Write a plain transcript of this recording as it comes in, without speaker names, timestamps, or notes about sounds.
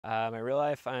My real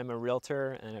life, I'm a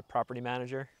realtor and a property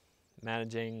manager,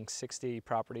 managing 60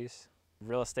 properties.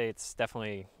 Real estate's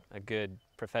definitely a good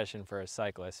profession for a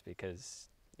cyclist because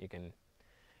you can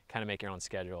kind of make your own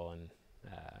schedule and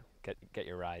get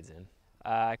your rides in.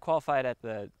 I qualified at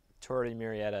the Tour de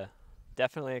Murrieta.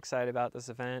 Definitely excited about this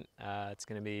event. It's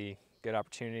going to be a good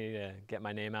opportunity to get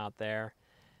my name out there,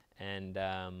 and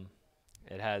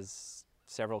it has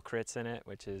several crits in it,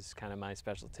 which is kind of my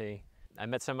specialty. I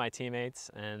met some of my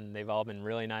teammates and they've all been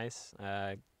really nice.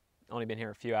 Only been here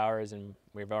a few hours and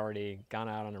we've already gone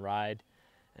out on a ride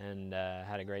and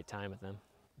had a great time with them.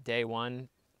 Day one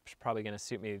is probably going to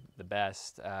suit me the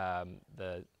best.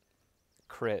 The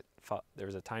crit, there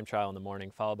was a time trial in the morning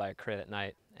followed by a crit at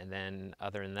night, and then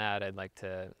other than that I'd like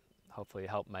to hopefully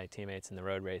help my teammates in the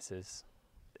road races.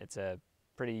 It's a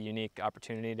pretty unique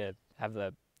opportunity to have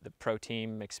the pro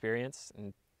team experience,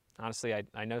 and honestly,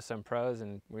 I know some pros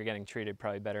and we're getting treated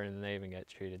probably better than they even get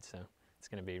treated, so it's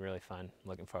going to be really fun. I'm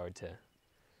looking forward to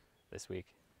this week.